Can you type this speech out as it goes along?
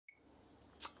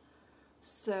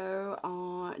So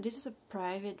this is a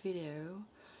private video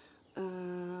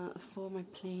for my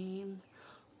plan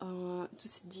to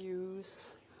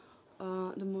seduce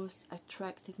the most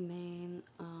attractive man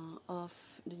of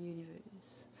the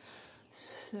universe.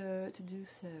 So to do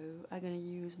so, I'm gonna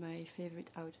use my favorite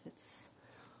outfits.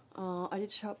 I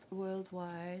did shop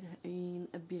worldwide in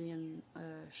a billion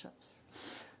shops.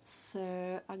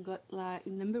 So I got like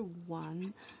number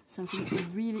one,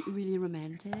 something really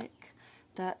romantic.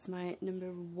 That's my number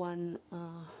one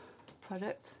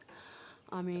product.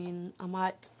 I mean, I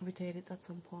might retain it at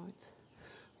some point,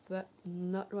 but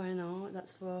not right now.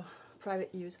 That's for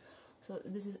private use. So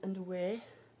this is underwear,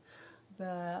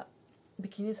 but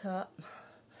bikini top.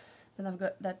 Then I've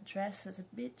got that dress that's a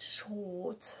bit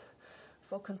short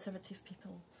for conservative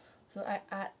people. So I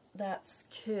add that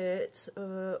skirt,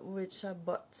 which I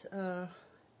bought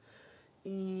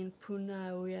in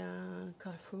Punaauia,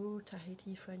 Carrefour,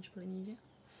 Tahiti, French Polynesia.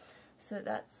 So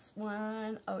that's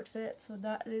one outfit. So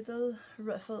that little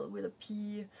ruffle with a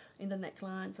P in the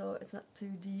neckline, so it's not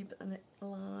too deep a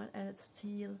neckline, and it's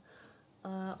still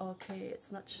okay.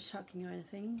 It's not shocking or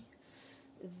anything.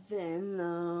 Then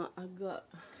I got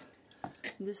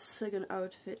this second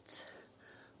outfit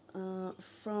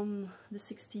from the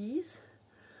 60s.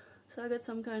 So I got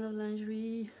some kind of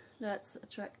lingerie that's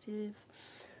attractive,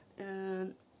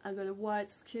 and I got a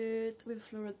white skirt with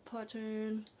floral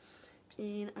pattern,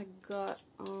 and I got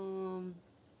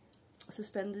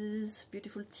suspenders,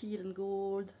 beautiful teal and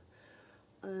gold,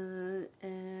 and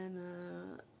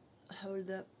hold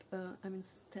up, I mean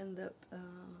stand up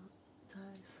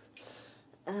ties.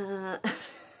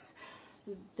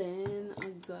 Then I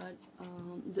got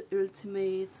the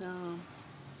ultimate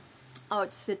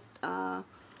outfit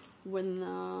when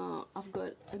I've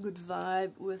got a good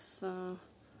vibe with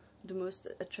the most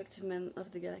attractive man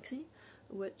of the galaxy,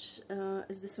 which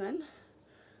is this one.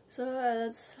 So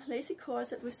that's lacy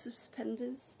corset with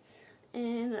suspenders,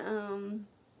 and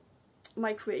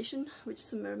my creation, which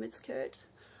is a mermaid skirt.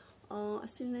 I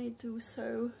still need to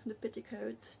sew the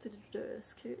petticoat to the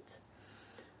skirt.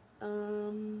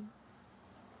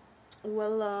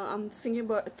 Well, I'm thinking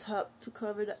about a top to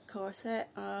cover that corset.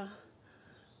 I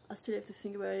still have to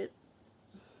think about it